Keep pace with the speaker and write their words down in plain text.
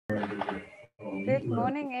Good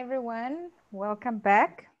morning, everyone. Welcome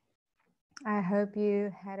back. I hope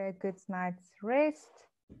you had a good night's rest.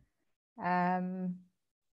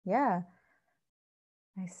 Yeah,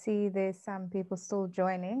 I see there's some people still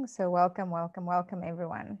joining, so welcome,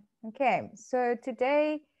 everyone. Okay, so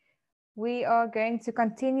today we are going to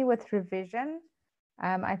continue with revision.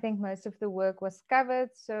 I think most of the work was covered,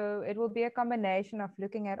 so it will be a combination of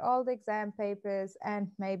looking at all the exam papers and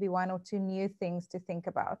maybe one or two new things to think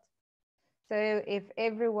about. So if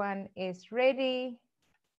everyone is ready,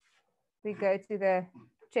 we go to the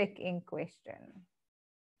check-in question.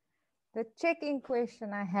 The check-in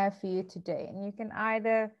question I have for you today, and you can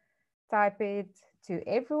either type it to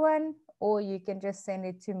everyone or you can just send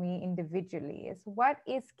it to me individually, is what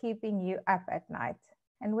is keeping you up at night?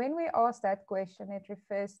 And when we ask that question, it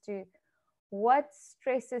refers to what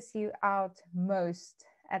stresses you out most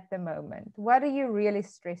at the moment. What are you really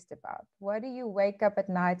stressed about? What do you wake up at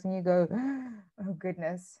night and you go, oh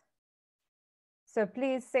goodness. So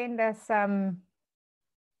please send us some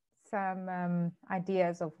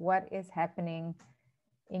ideas of what is happening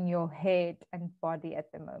in your head and body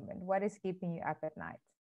at the moment. What is keeping you up at night?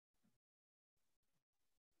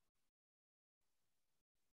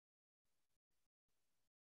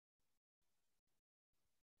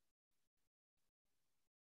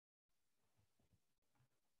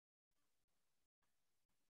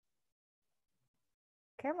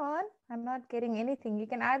 Come on, I'm not getting anything. You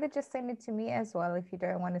can either just send it to me as well if you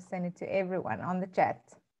don't want to send it to everyone on the chat.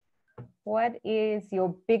 What is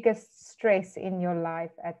your biggest stress in your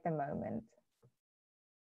life at the moment?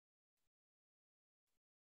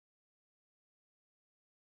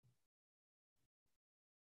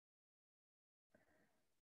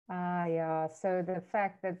 Yeah, so the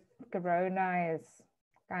fact that Corona is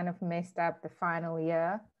kind of messed up the final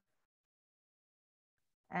year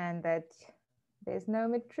and that there's no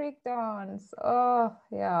matric dance. Oh,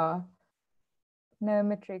 yeah, no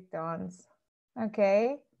matric dance.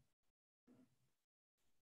 Okay.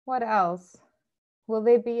 What else? Will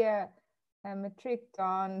there be a matric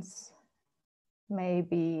dance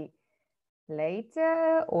maybe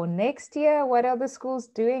later or next year? What are the schools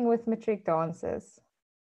doing with matric dances?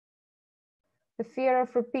 The fear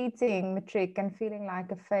of repeating matric and feeling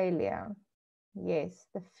like a failure. Yes,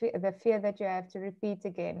 the fear that you have to repeat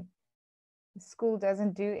again. The school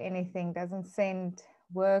doesn't do anything, doesn't send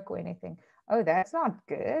work or anything. Oh, that's not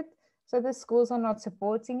good. So the schools are not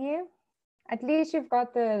supporting you. At least you've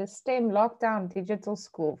got the STEM lockdown digital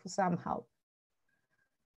school for some help.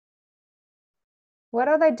 What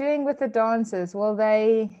are they doing with the dances? Will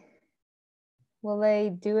they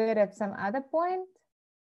do it at some other point?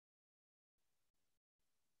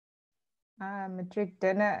 Matric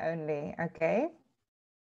dinner only, okay.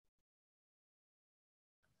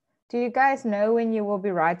 Do you guys know when you will be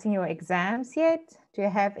writing your exams yet? Do you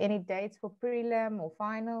have any dates for prelim or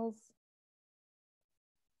finals?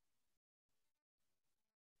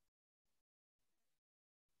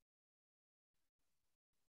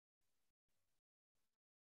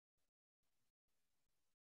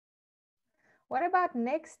 What about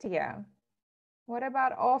next year? What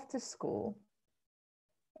about after school?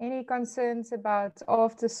 Any concerns about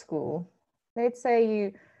after school? Let's say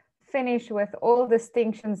you finish with all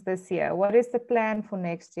distinctions this year. What is the plan for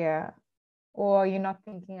next year? Or you're not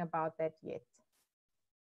thinking about that yet?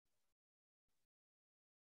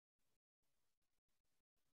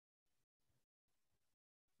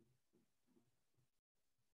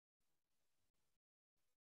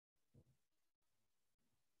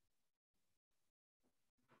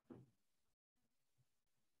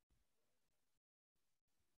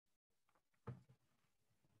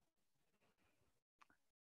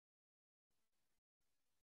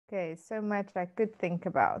 Okay, so much I could think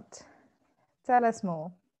about. Tell us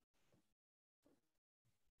more.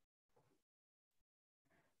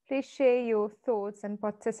 Please share your thoughts and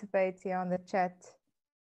participate here on the chat.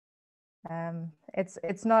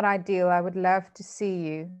 It's not ideal. I would love to see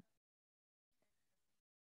you,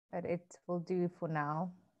 but it will do for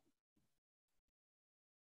now.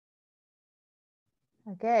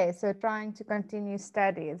 Okay, so trying to continue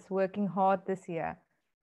studies, working hard this year.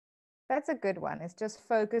 That's a good one. It's just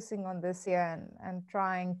focusing on this year and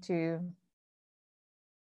trying to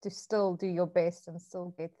still do your best and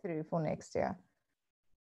still get through for next year.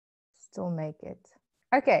 Still make it.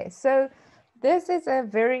 Okay, so this is a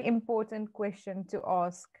very important question to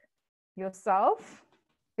ask yourself,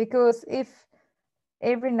 because if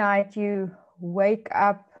every night you wake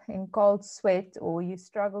up in cold sweat or you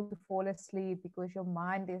struggle to fall asleep because your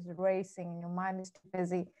mind is racing and your mind is too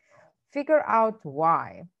busy, figure out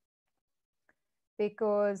why.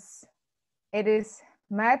 Because it is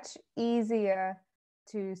much easier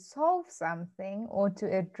to solve something or to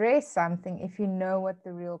address something if you know what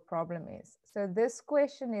the real problem is. So this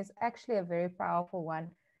question is actually a very powerful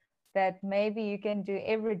one that maybe you can do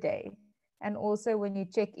every day, and also when you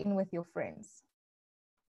check in with your friends.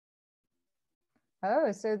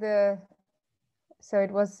 Oh, so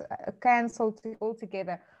it was cancelled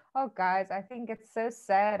altogether. Oh, guys, I think it's so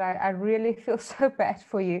sad. I really feel so bad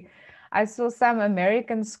for you. I saw some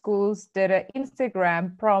American schools did an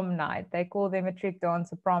Instagram prom night. They call them a trick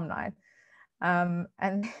dance, a prom night. And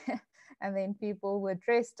and then people were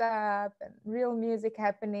dressed up and real music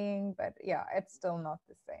happening. But yeah, it's still not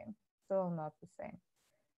the same. Still not the same.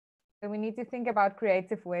 So we need to think about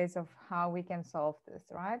creative ways of how we can solve this,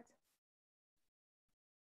 right?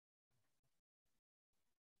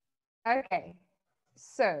 Okay,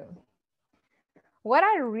 so what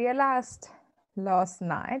I realized last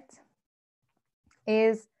night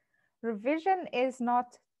is revision is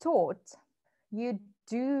not taught, you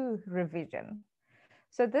do revision.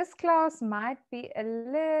 So this class might be a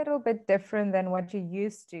little bit different than what you're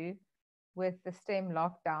used to with the STEM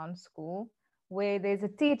lockdown school, where there's a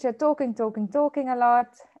teacher talking a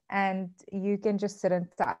lot, and you can just sit and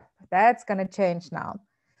type. That's going to change now.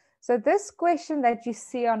 So this question that you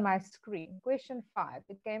see on my screen, question 5,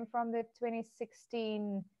 it came from the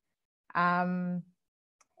 2016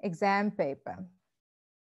 exam paper.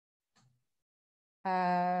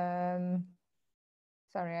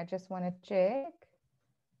 Sorry, I just want to check.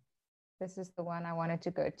 This is the one I wanted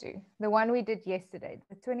to go to. The one we did yesterday,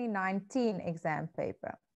 the 2019 exam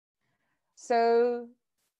paper. So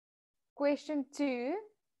question 2,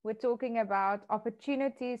 we're talking about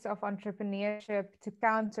opportunities of entrepreneurship to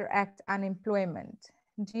counteract unemployment.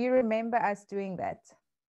 Do you remember us doing that?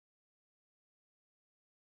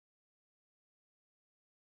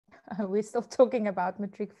 We're still talking about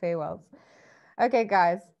matric farewells. Okay,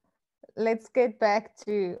 guys, let's get back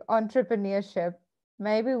to entrepreneurship.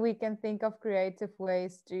 Maybe we can think of creative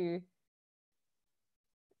ways to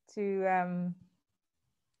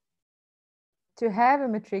have a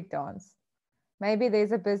matric dance. Maybe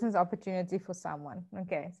there's a business opportunity for someone.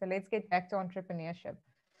 Okay, so let's get back to entrepreneurship.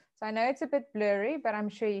 So I know it's a bit blurry, but I'm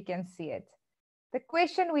sure you can see it. The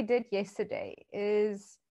question we did yesterday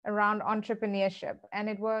is around entrepreneurship, and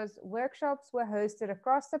it was workshops were hosted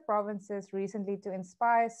across the provinces recently to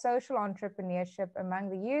inspire social entrepreneurship among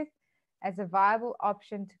the youth as a viable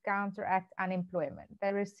option to counteract unemployment.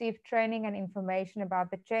 They received training and information about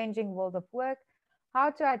the changing world of work,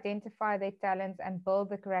 how to identify their talents and build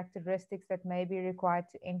the characteristics that may be required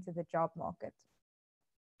to enter the job market.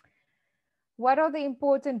 What are the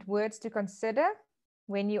important words to consider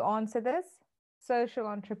when you answer this? Social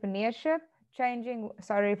entrepreneurship,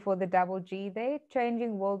 sorry for the double G there,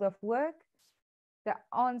 changing world of work, the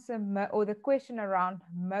answer or the question around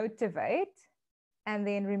motivate, and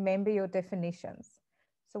then remember your definitions.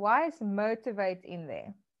 So why is motivate in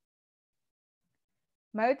there?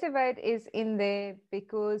 Motivate is in there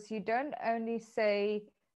because you don't only say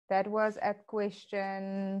that was at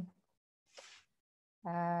question,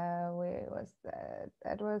 where was that?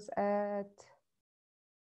 That was at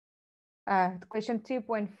question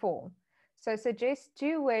 2.4. So suggest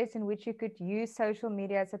 2 ways in which you could use social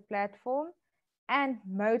media as a platform and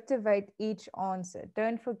motivate each answer.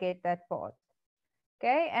 Don't forget that part.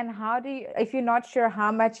 Okay, and how do you, if you're not sure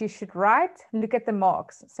how much you should write, look at the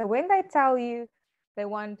marks. So when they tell you they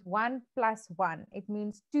want 1 plus 1, it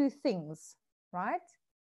means 2 things, right?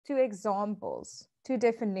 2 examples, 2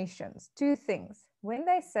 definitions, 2 things. When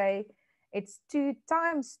they say it's 2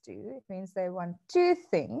 times 2, it means they want 2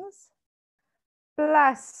 things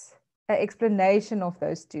plus an explanation of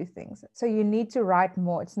those 2 things. So you need to write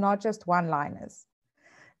more. It's not just one-liners.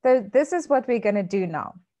 So this is what we're going to do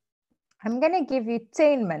now. I'm going to give you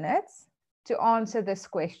 10 minutes to answer this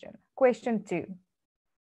question. Question 2.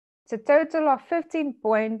 It's a total of 15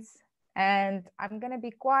 points, and I'm going to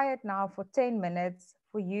be quiet now for 10 minutes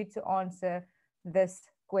for you to answer this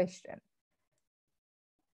question.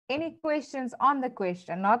 Any questions on the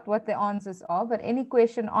question, not what the answers are, but any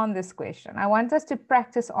question on this question. I want us to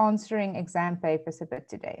practice answering exam papers a bit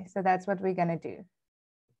today. So that's what we're going to do.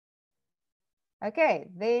 Okay,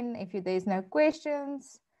 then if there's no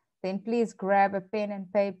questions, then please grab a pen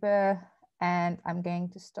and paper, and I'm going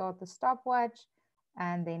to start the stopwatch.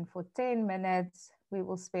 And then for 10 minutes, we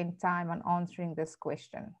will spend time on answering this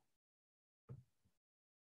question.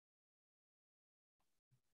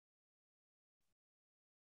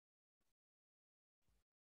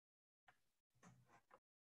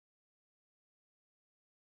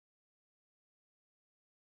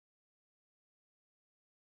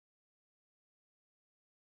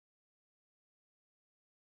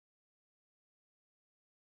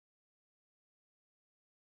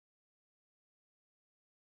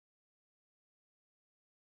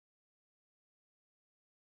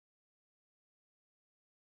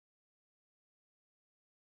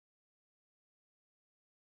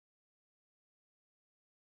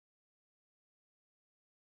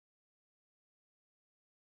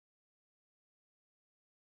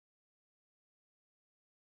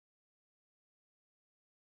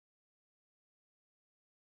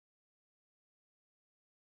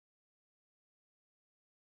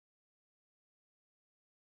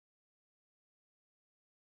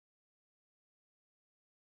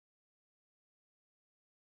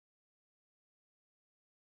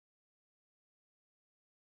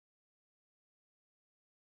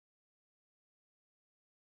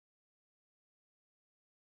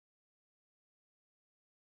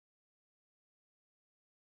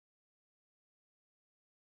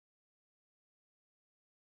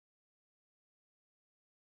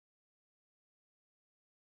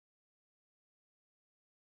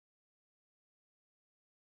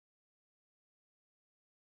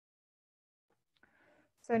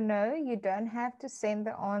 So no, you don't have to send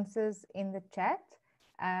the answers in the chat.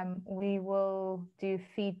 We will do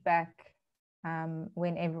feedback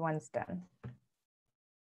when everyone's done.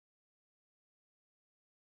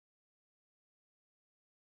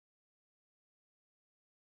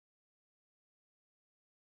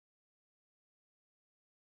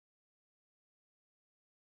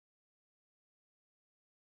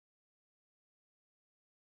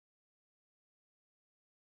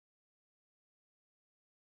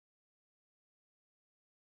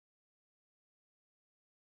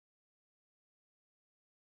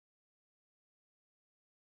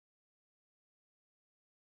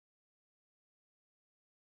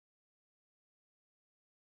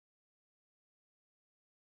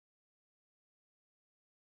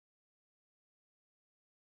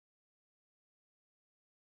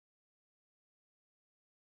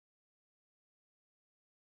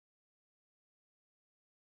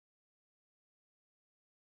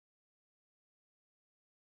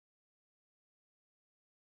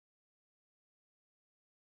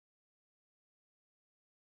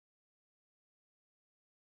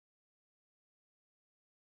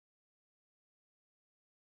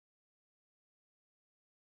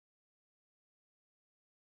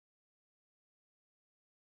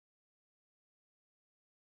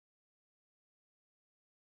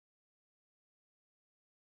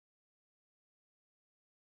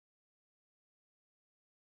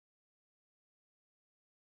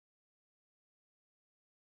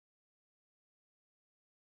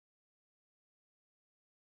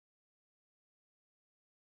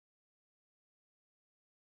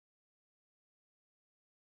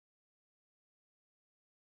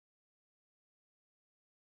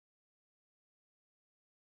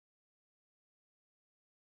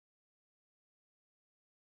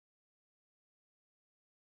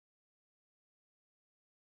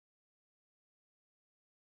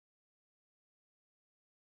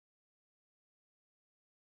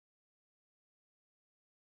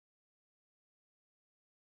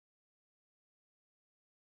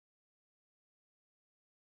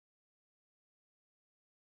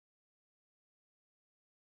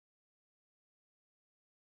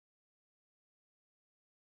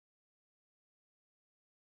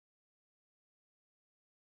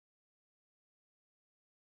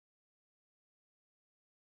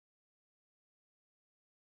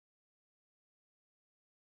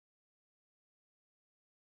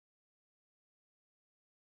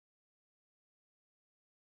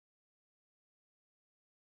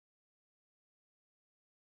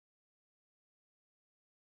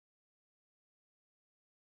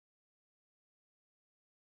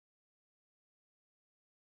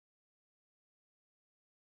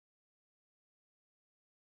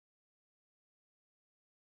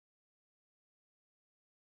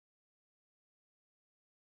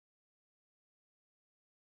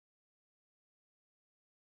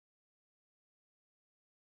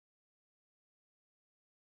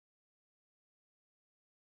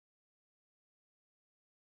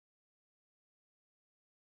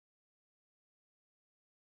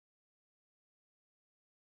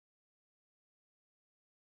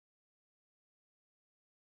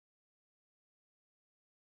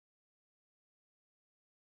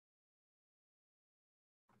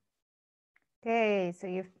 Okay, so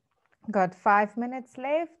you've got 5 minutes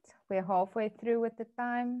left. We're halfway through with the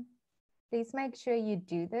time. Please make sure you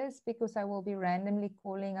do this because I will be randomly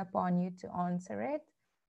calling upon you to answer it.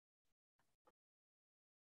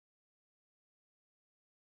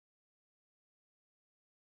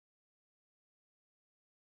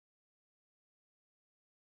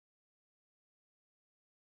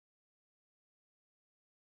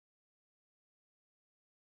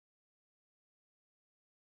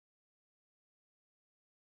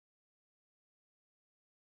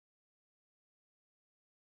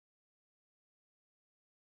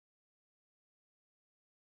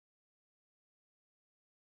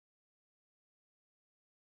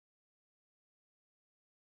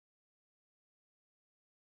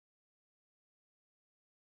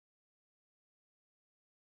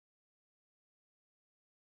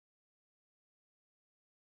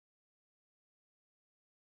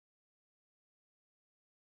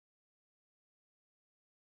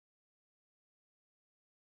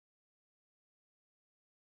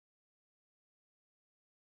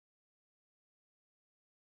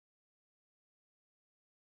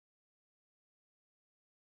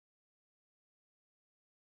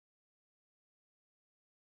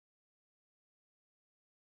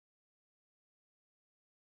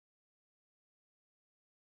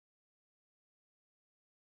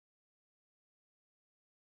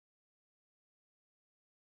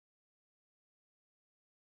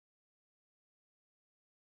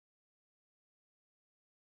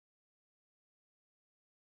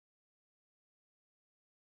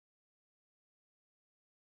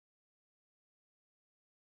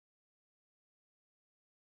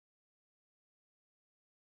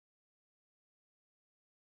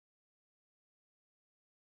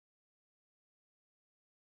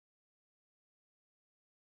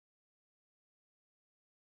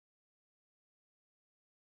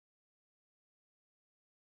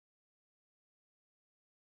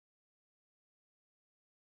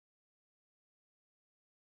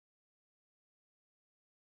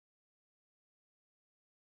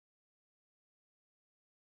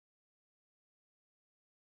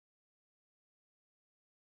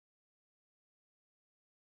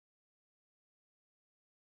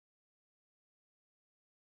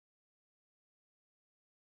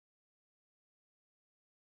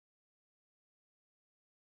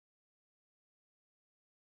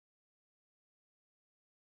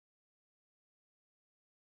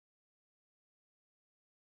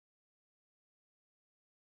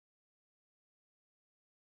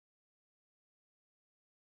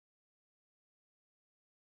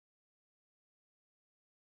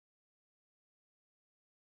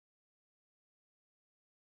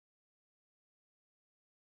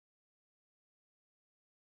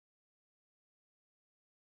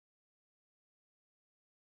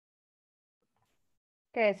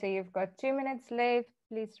 Okay, so you've got 2 minutes left.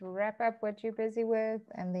 Please wrap up what you're busy with,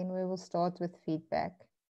 and then we will start with feedback.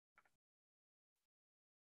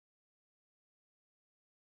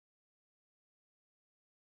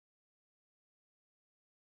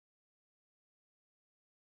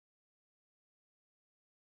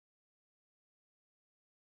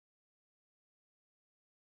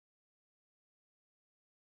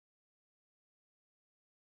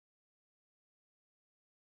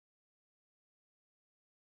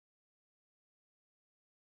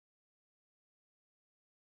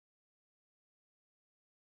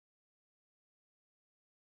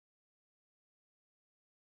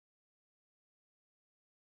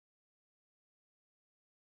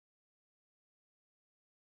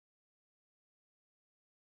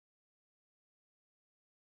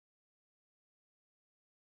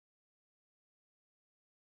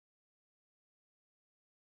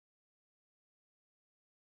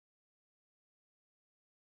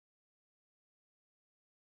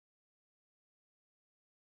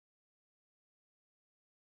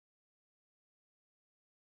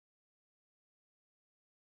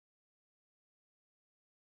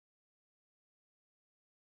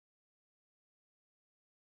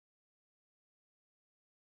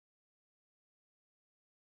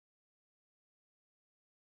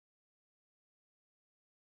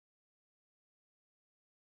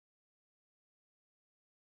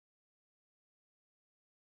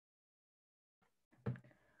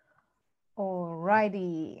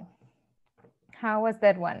 Alrighty. How was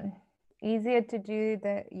that one? Easier to do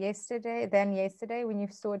than yesterday when you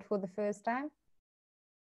saw it for the first time?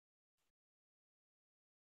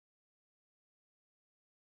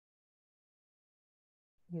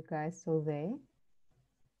 You guys still there?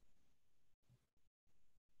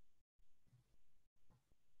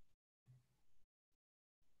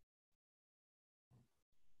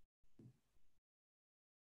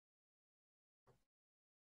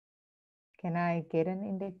 Can I get an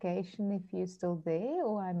indication if you're still there,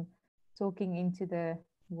 or I'm talking into the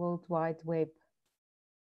World Wide Web?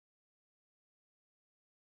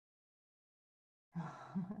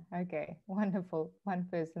 Okay, wonderful. One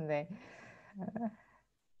person there.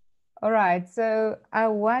 All right, so I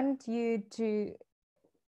want you to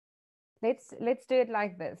let's do it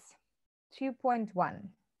like this. 2.1.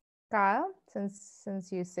 Kyle,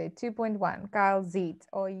 since you said 2.1, Kyle Zeet,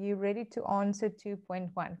 are you ready to answer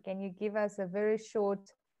 2.1? Can you give us a very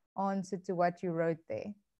short answer to what you wrote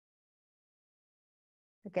there?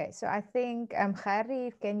 Okay, so I think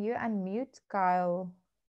Harry, can you unmute Kyle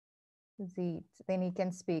Zeet? Then he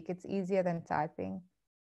can speak. It's easier than typing.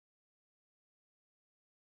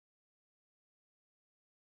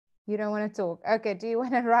 You don't want to talk. Okay, do you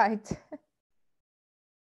want to write?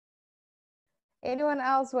 Anyone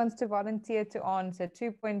else wants to volunteer to answer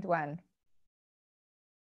 2.1?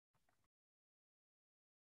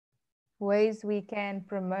 Ways we can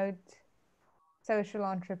promote social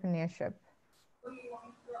entrepreneurship.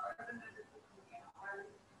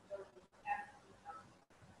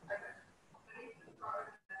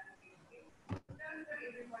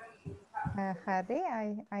 Hadi,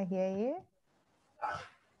 I hear you.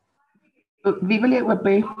 So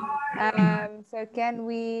can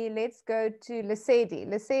we, let's go to Lesedi.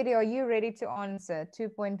 Lesedi, are you ready to answer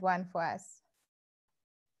 2.1 for us?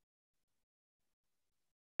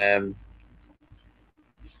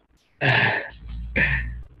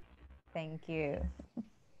 Thank you.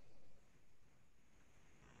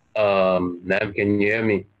 Nav, can you hear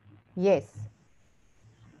me? Yes.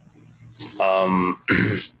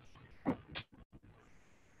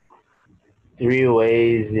 3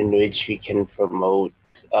 ways in which we can promote.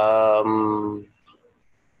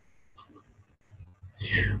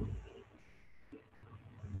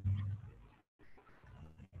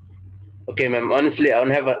 Okay, ma'am, honestly, I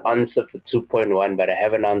don't have an answer for 2.1, but I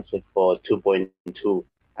have an answer for 2.2.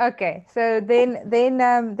 Okay, so then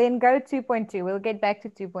go 2.2. We'll get back to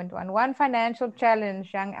 2.1. One financial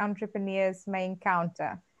challenge young entrepreneurs may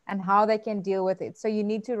encounter and how they can deal with it. So you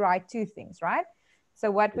need to write 2 things, right? So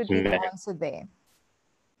what would be the answer there?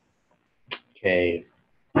 Okay,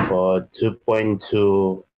 for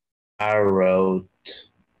 2.2, I wrote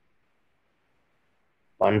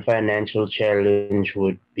one financial challenge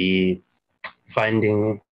would be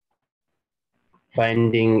finding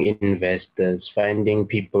investors, finding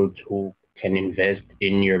people who can invest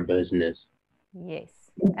in your business. Yes.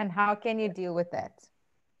 And how can you deal with that?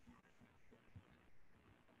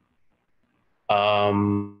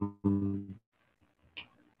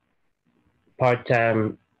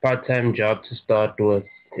 Part-time job to start with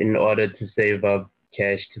in order to save up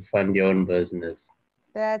cash to fund your own business.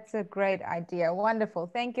 That's a great idea. Wonderful.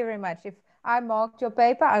 Thank you very much. If I marked your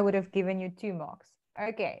paper, I would have given you 2 marks.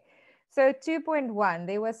 Okay. So 2.1,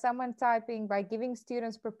 there was someone typing by giving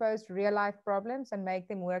students proposed real life problems and make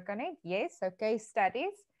them work on it. Yes. So case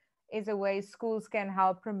studies is a way schools can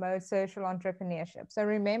help promote social entrepreneurship. So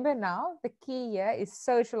remember now, the key here is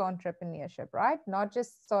social entrepreneurship, right? Not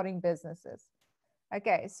just starting businesses.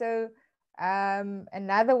 Okay, so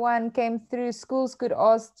another one came through. Schools could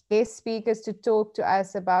ask guest speakers to talk to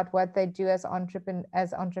us about what they do as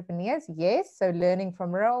entrepreneurs. Yes, so learning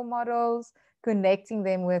from role models, connecting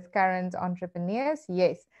them with current entrepreneurs.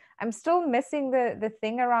 Yes, I'm still missing the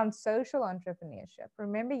thing around social entrepreneurship.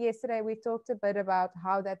 Remember yesterday we talked a bit about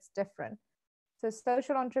how that's different. So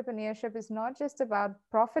social entrepreneurship is not just about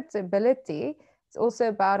profitability, it's also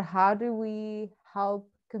about how do we help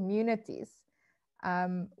communities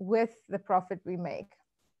with the profit we make.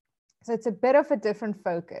 So it's a bit of a different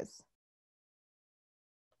focus.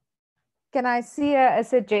 Can I see a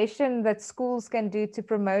suggestion that schools can do to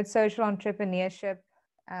promote social entrepreneurship,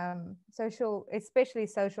 especially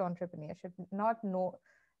social entrepreneurship,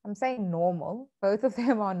 I'm saying normal, both of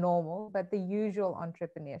them are normal, but the usual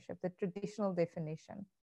entrepreneurship, the traditional definition.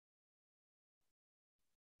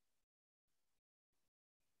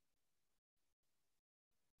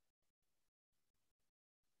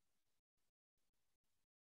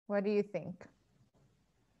 What do you think?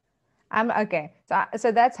 Okay,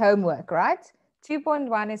 so that's homework, right?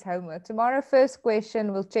 2.1 is homework. Tomorrow, first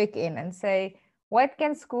question, we'll check in and say, what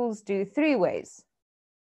can schools do 3 ways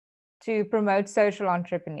to promote social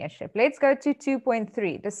entrepreneurship? Let's go to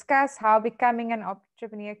 2.3. Discuss how becoming an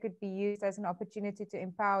entrepreneur could be used as an opportunity to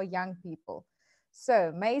empower young people.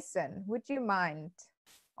 So, Mason, would you mind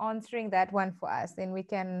answering that one for us? Then we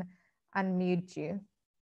can unmute you.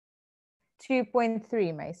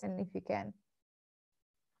 2.3, Mason, if you can.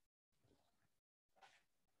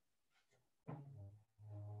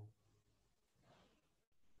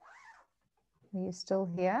 Are you still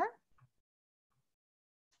here?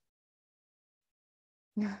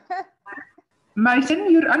 Mason,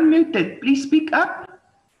 you're unmuted. Please speak up.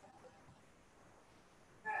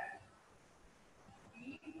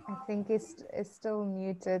 I think it's still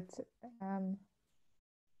muted.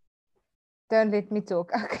 Don't let me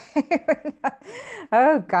talk. Okay.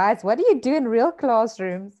 Oh, guys, what do you do in real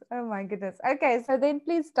classrooms? Oh, my goodness. Okay, so then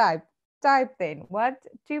please type. Type then. What?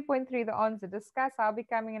 2.3, the answer. Discuss how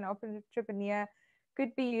becoming an entrepreneur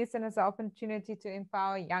could be used as an opportunity to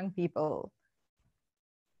empower young people.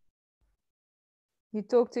 You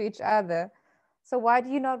talk to each other. So why do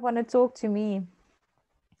you not want to talk to me?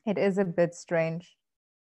 It is a bit strange.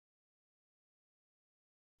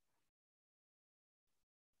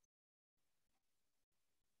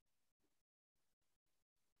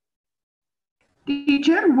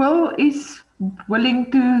 Teacher, Will is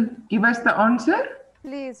willing to give us the answer.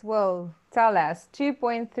 Please, Will, tell us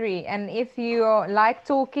 2.3. And if you like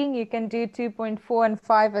talking, you can do 2.4 and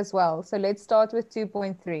 5 as well. So let's start with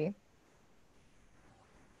 2.3.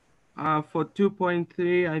 For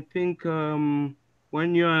 2.3, I think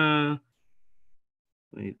when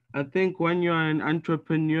you're an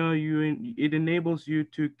entrepreneur, it enables you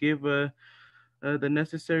to give the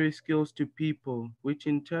necessary skills to people, which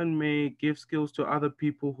in turn may give skills to other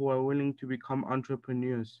people who are willing to become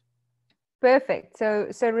entrepreneurs. Perfect. So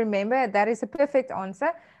remember, that is a perfect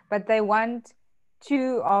answer, but they want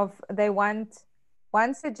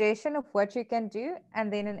one suggestion of what you can do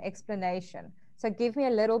and then an explanation. So give me a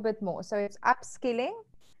little bit more. So it's upskilling.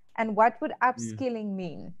 And what would upskilling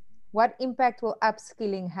mean? What impact will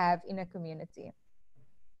upskilling have in a community?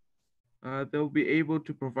 They'll be able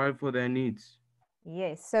to provide for their needs.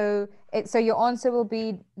 Yes. So your answer will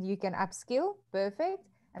be you can upskill. Perfect.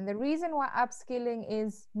 And the reason why upskilling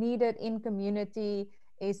is needed in community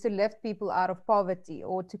is to lift people out of poverty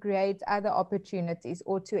or to create other opportunities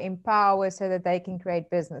or to empower so that they can create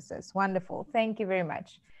businesses. Wonderful. Thank you very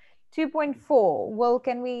much. 2.4. Well,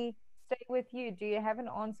 can we stay with you? Do you have an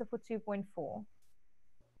answer for 2.4?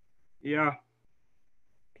 Yeah.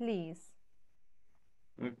 Please.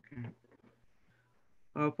 Okay.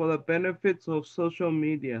 For the benefits of social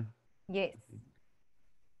media. Yes.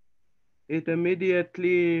 It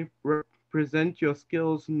immediately represents your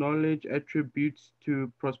skills, knowledge, attributes to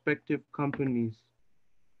prospective companies.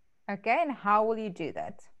 Okay, and how will you do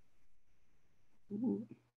that?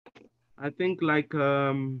 I think like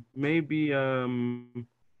maybe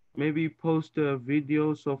post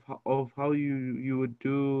videos of how you would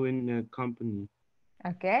do in a company.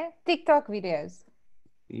 Okay, TikTok videos.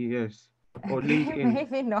 Yes. Or Okay, LinkedIn.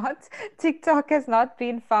 maybe not. TikTok has not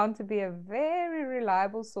been found to be a very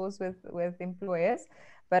reliable source with employers,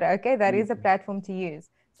 but okay, that is a platform to use.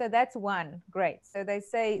 So that's one. Great. So they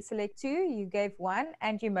say select two, you gave one,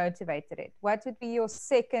 and you motivated it. What would be your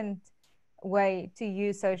second way to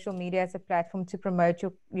use social media as a platform to promote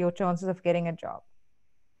your chances of getting a job?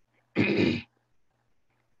 It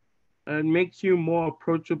makes you more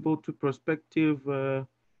approachable to prospective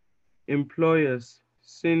employers,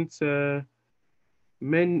 since let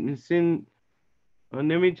me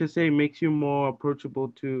just say, it makes you more approachable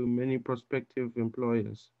to many prospective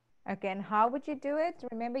employers. Okay, and how would you do it?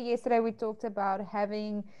 Remember yesterday we talked about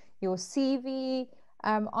having your CV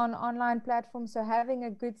on online platforms. So having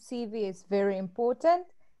a good CV is very important,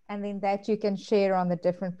 and then that you can share on the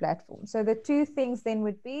different platforms. So the two things then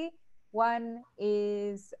would be, one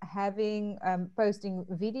is having posting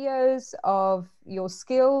videos of your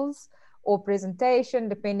skills or presentation,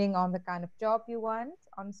 depending on the kind of job you want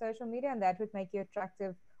on social media, and that would make you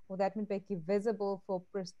attractive, or that would make you visible for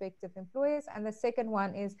prospective employers. And the second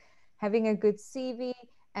one is having a good CV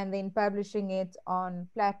and then publishing it on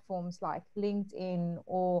platforms like LinkedIn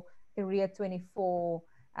or Career24.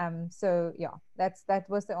 So yeah, that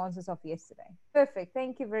was the answers of yesterday. Perfect.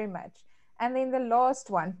 Thank you very much. And then the last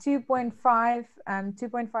one, 2.5,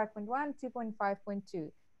 2.5.1,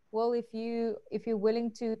 2.5.2. Well, if you're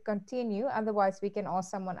willing to continue, otherwise we can ask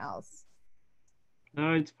someone else.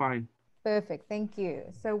 No, it's fine. Perfect. Thank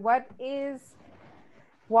you. So why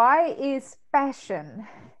is passion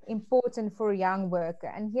important for a young worker?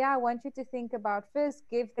 And here I want you to think about, first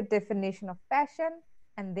give the definition of passion,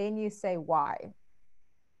 and then you say why.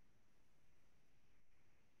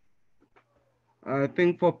 I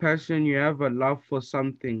think for passion, you have a love for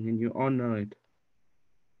something and you honor it.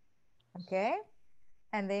 Okay.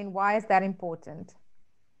 And then why is that important?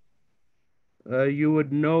 You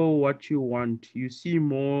would know what you want. You see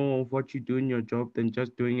more of what you do in your job than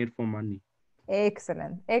just doing it for money.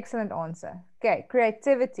 Excellent. Excellent answer. Okay.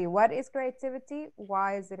 Creativity. What is creativity?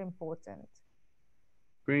 Why is it important?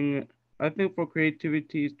 I think for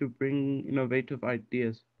creativity is to bring innovative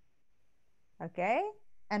ideas. Okay.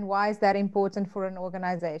 And why is that important for an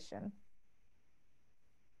organization?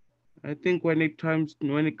 I think when it comes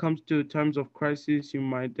to times of crisis, you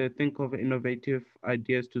might think of innovative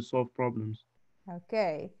ideas to solve problems.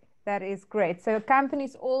 Okay, that is great. So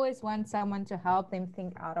companies always want someone to help them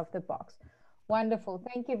think out of the box. Wonderful.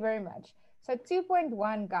 Thank you very much. So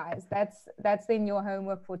 2.1, guys, that's then your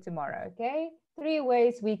homework for tomorrow. Okay, 3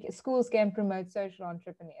 ways schools can promote social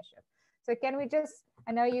entrepreneurship. So can we just,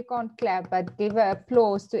 I know you can't clap, but give an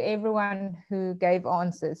applause to everyone who gave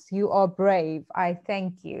answers. You are brave. I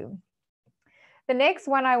thank you. The next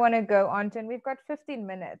one I want to go on to, and we've got 15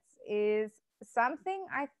 minutes, is something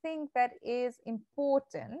I think that is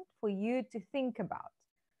important for you to think about.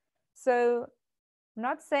 So I'm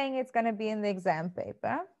not saying it's going to be in the exam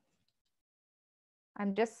paper.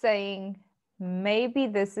 I'm just saying maybe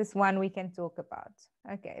this is one we can talk about.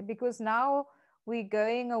 Okay, because now we're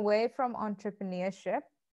going away from entrepreneurship.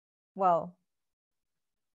 Well,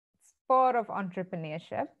 it's part of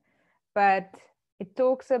entrepreneurship, but it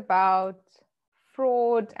talks about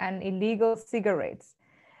fraud and illegal cigarettes.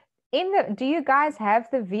 Do you guys have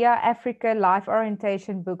the Via Africa Life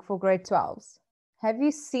Orientation book for grade 12s? Have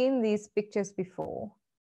you seen these pictures before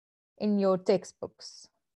in your textbooks?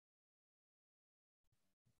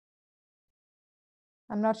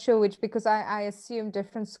 I'm not sure which, because I assume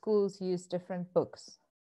different schools use different books.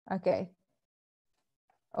 Okay.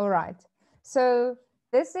 All right. So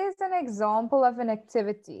this is an example of an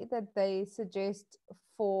activity that they suggest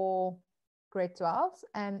for grade 12s,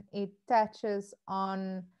 and it touches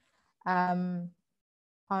on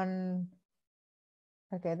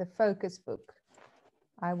okay, the focus book.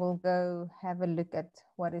 I will go have a look at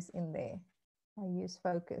what is in there. I use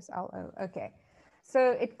focus. Okay.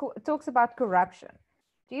 So it talks about corruption.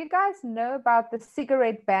 Do you guys know about the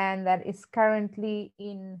cigarette ban that is currently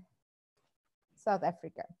in South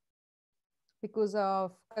Africa because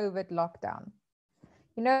of COVID lockdown?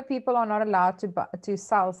 You know, people are not allowed to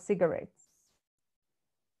sell cigarettes.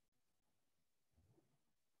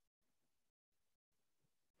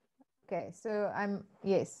 Okay, so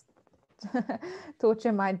yes,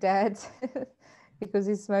 torture my dad because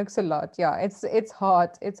he smokes a lot. Yeah, it's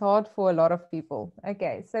hard. It's hard for a lot of people.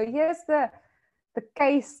 Okay, so here's the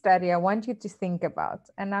case study I want you to think about.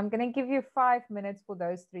 And I'm going to give you 5 minutes for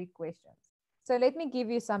those 3 questions. So let me give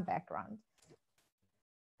you some background.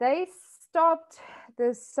 They stopped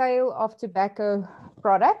the sale of tobacco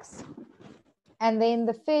products. And then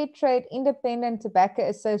the Fair Trade Independent Tobacco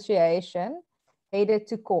Association headed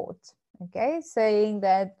to court, okay, saying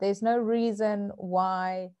that there's no reason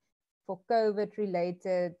why for COVID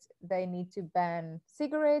related, they need to ban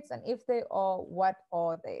cigarettes. And if they are, what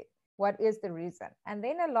are they? What is the reason? And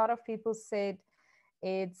then a lot of people said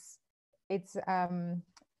there's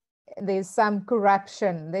some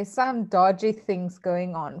corruption, there's some dodgy things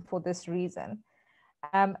going on for this reason.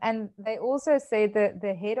 And they also say that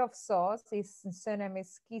the head of SARS, his surname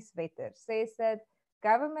is Kieswetter, says that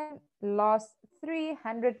government lost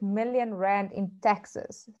 300 million rand in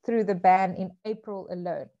taxes through the ban in April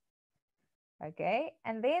alone. Okay,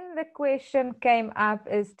 and then the question came up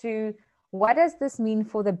as to what does this mean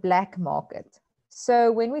for the black market?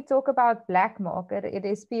 So when we talk about black market, it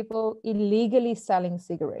is people illegally selling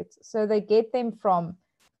cigarettes. So they get them from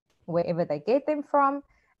wherever they get them from,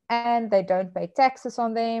 and they don't pay taxes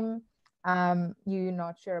on them. You're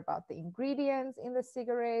not sure about the ingredients in the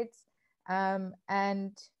cigarettes,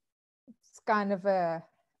 and it's kind of a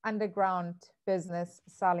underground business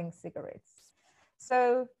selling cigarettes.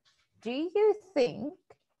 So do you think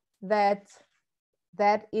that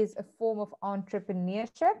that is a form of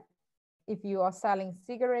entrepreneurship if you are selling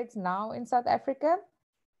cigarettes now in South Africa,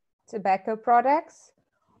 tobacco products,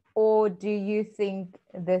 or do you think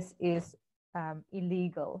this is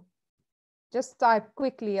illegal? Just type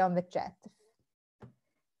quickly on the chat.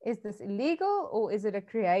 Is this illegal or is it a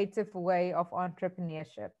creative way of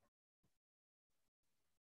entrepreneurship?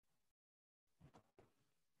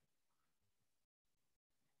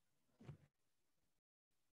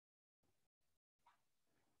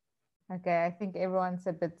 Okay, I think everyone's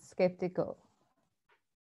a bit skeptical.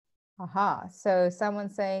 Aha, so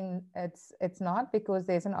someone's saying it's not because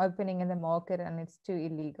there's an opening in the market and it's too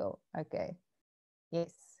illegal. Okay,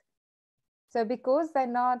 yes. So because they're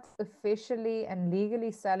not officially and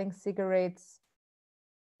legally selling cigarettes,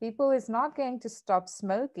 people is not going to stop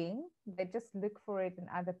smoking. They just look for it in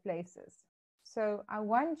other places. So I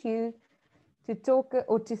want you to talk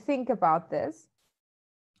or to think about this.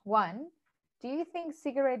 One, do you think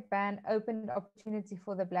cigarette ban opened opportunity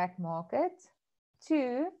for the black market?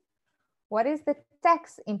 Two, what is the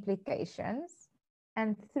tax implications?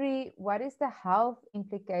 And three, what is the health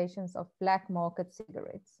implications of black market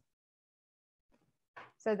cigarettes?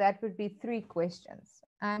 So that would be 3 questions.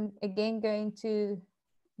 I'm again going to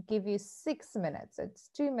give you 6 minutes. It's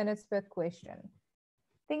 2 minutes per question.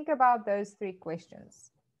 Think about those 3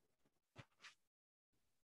 questions.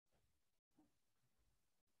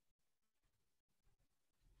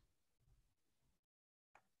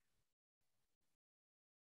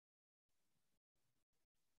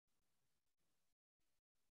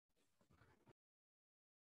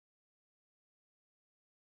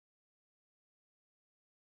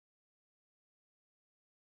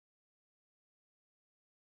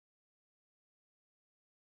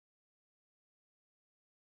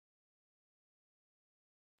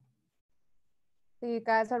 So you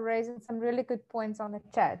guys are raising some really good points on the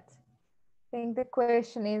chat. I think the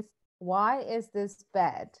question is, why is this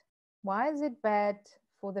bad? Why is it bad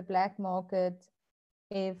for the black market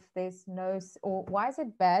if there's no, or why is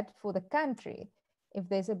it bad for the country if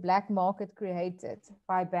there's a black market created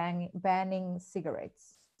by banning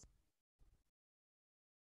cigarettes?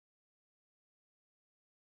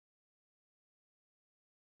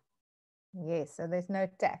 Yes, so there's no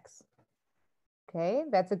tax. Okay,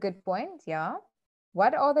 that's a good point, yeah.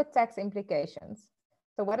 What are the tax implications?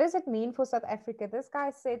 So what does it mean for South Africa? This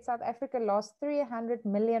guy said South Africa lost 300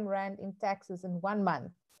 million rand in taxes in 1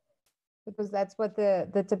 month, because that's what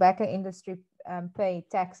the tobacco industry pay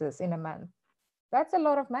taxes in a month. That's a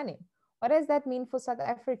lot of money. What does that mean for South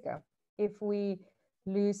Africa if we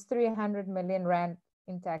lose 300 million rand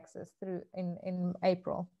in taxes in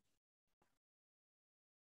April?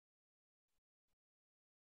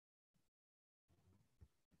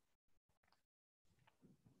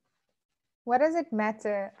 What does it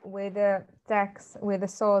matter whether the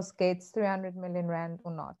SARS gets 300 million rand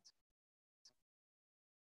or not?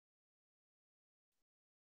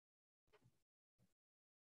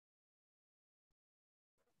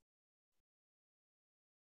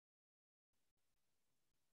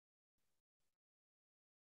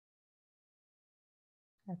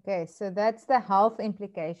 Okay, so that's the health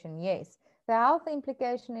implication. Yes, the health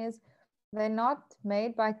implication is they're not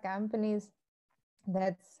made by companies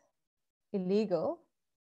that's illegal.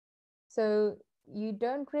 So you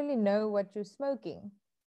don't really know what you're smoking.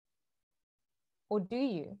 Or do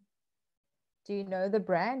you? Do you know the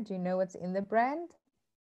brand? Do you know what's in the brand?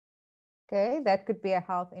 Okay, that could be a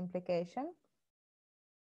health implication.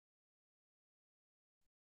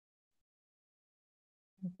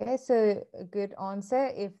 Okay, so a good answer.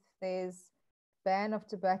 If there's ban of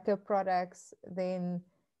tobacco products, then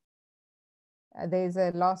there's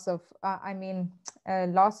a loss of, a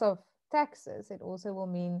loss of taxes. It also will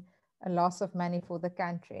mean a loss of money for the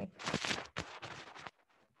country.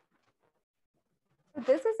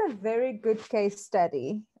 this is a very good case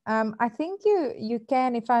study. I think you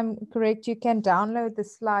can, if I'm correct, you can download the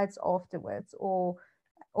slides afterwards, or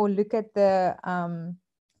look at the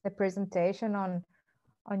presentation on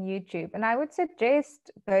YouTube. And I would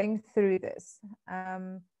suggest going through this.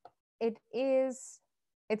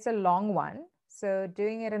 It's a long one, so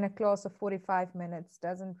doing it in a class of 45 minutes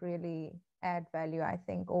doesn't really add value, I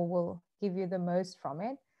think, or will give you the most from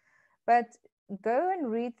it. But go and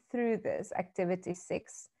read through this activity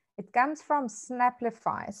 6. It comes from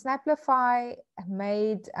Snaplify. Snaplify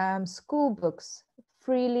made school books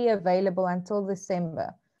freely available until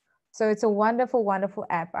December. So it's a wonderful, wonderful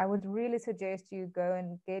app. I would really suggest you go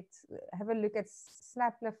and have a look at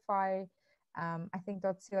Snaplify, I think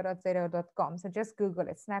 .co.za.com. So just Google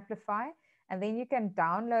it, Snaplify, and then you can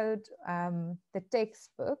download the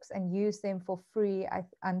textbooks and use them for free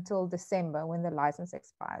until December when the license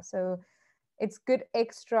expires. So it's good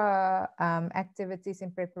extra activities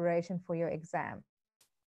in preparation for your exam.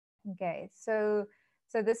 Okay, so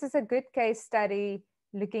this is a good case study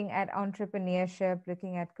looking at entrepreneurship,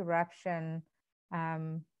 looking at corruption,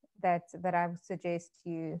 that I would suggest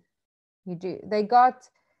you do. They got,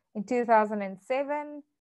 in 2007,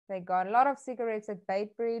 they got a lot of cigarettes at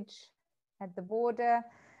Beitbridge at the border,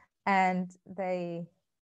 and they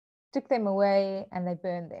took them away and they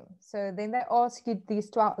burned them. So then they ask you these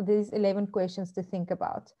 11 questions to think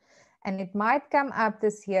about. And it might come up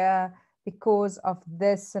this year because of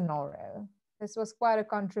this scenario. This was quite a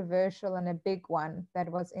controversial and a big one that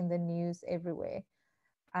was in the news everywhere.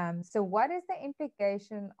 So what is the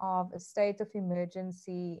implication of a state of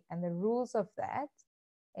emergency and the rules of that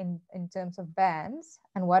in terms of bans?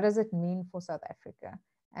 And what does it mean for South Africa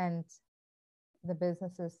and the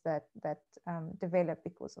businesses that develop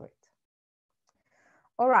because of it?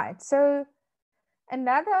 All right, so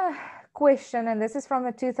another question, and this is from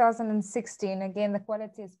a 2016. Again, the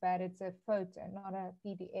quality is bad. It's a photo, not a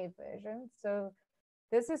PDF version. So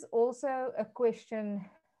this is also a question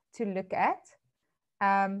to look at.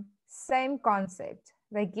 Same concept.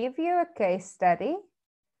 They give you a case study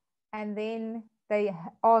and then they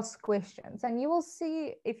ask questions. And you will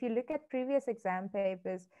see, if you look at previous exam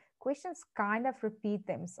papers, questions kind of repeat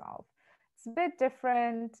themselves. It's a bit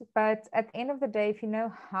different, but at the end of the day, if you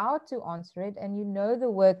know how to answer it and you know the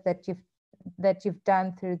work that you've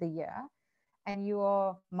done through the year, and you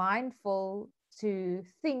are mindful to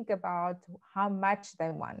think about how much they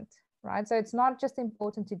want, right? So it's not just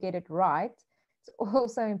important to get it right, it's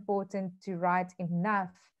also important to write enough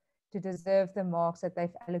to deserve the marks that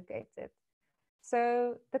they've allocated.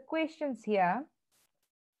 So the questions here: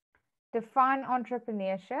 define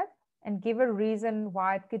entrepreneurship and give a reason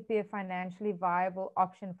why it could be a financially viable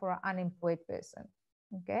option for an unemployed person.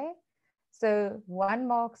 Okay, so one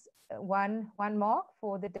mark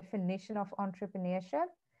for the definition of entrepreneurship,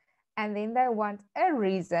 and then they want a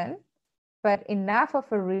reason, but enough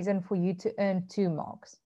of a reason for you to earn 2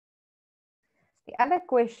 marks. The other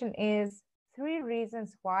question is 3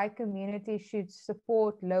 reasons why communities should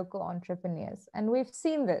support local entrepreneurs. And we've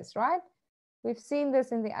seen this, right? We've seen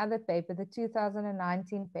this in the other paper, the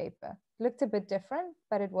 2019 paper. It looked a bit different,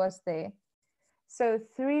 but it was there. So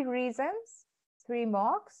 3 reasons, 3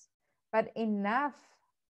 marks, but enough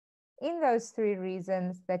in those 3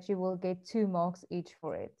 reasons that you will get 2 marks each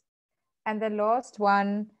for it. And the last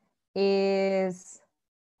one is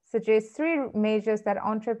suggest 3 measures that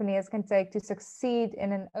entrepreneurs can take to succeed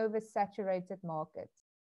in an oversaturated market.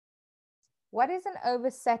 What is an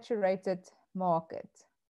oversaturated market?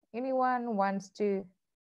 Anyone wants to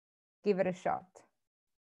give it a shot?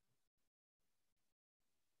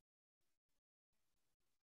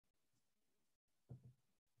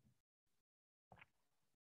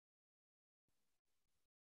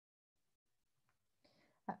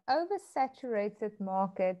 An oversaturated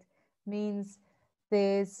market means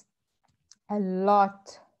there's a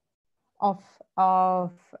lot of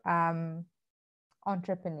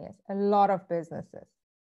entrepreneurs, a lot of businesses.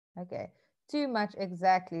 Okay, too much,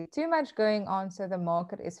 exactly. Too much going on, so the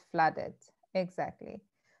market is flooded. Exactly.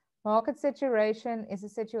 Market saturation is a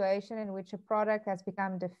situation in which a product has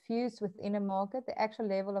become diffused within a market. The actual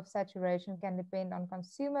level of saturation can depend on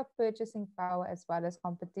consumer purchasing power as well as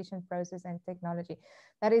competition, process, and technology.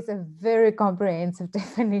 That is a very comprehensive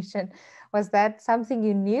definition. Was that something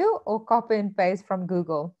you knew or copy and paste from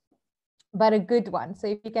Google? But a good one. So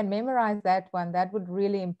if you can memorize that one, that would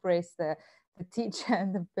really impress the teacher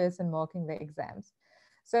and the person marking the exams.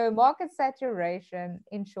 So market saturation,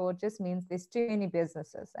 in short, just means there's too many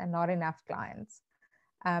businesses and not enough clients.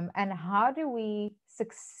 And how do we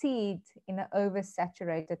succeed in an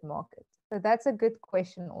oversaturated market? So that's a good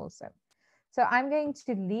question also. So I'm going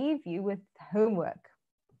to leave you with homework.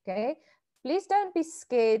 Okay, please don't be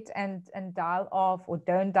scared and dial off or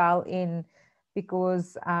don't dial in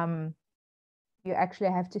because you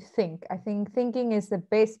actually have to think. I think thinking is the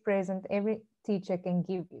best present every teacher can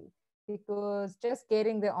give you, because just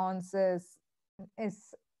getting the answers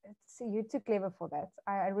is, you're too clever for that.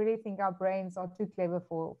 I really think our brains are too clever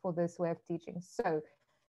for this way of teaching. So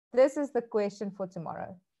this is the question for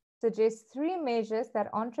tomorrow. Suggest 3 measures that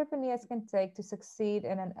entrepreneurs can take to succeed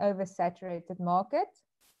in an oversaturated market.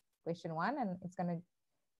 Question 1, and it's going to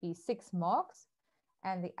be 6 marks.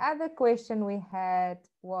 And the other question we had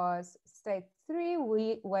was state 3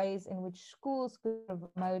 ways in which schools could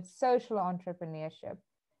promote social entrepreneurship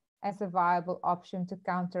as a viable option to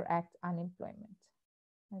counteract unemployment.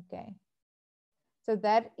 Okay. So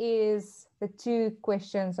that is the 2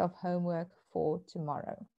 questions of homework for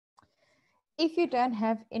tomorrow. If you don't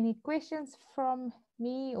have any questions from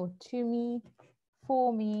me or to me,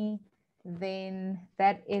 for me, then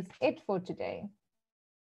that is it for today.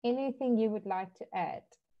 Anything you would like to add?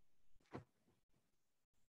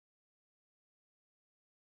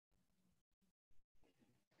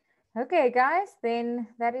 Okay, guys, then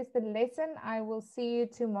that is the lesson. I will see you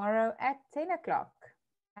tomorrow at 10 o'clock.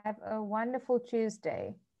 Have a wonderful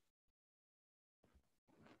Tuesday.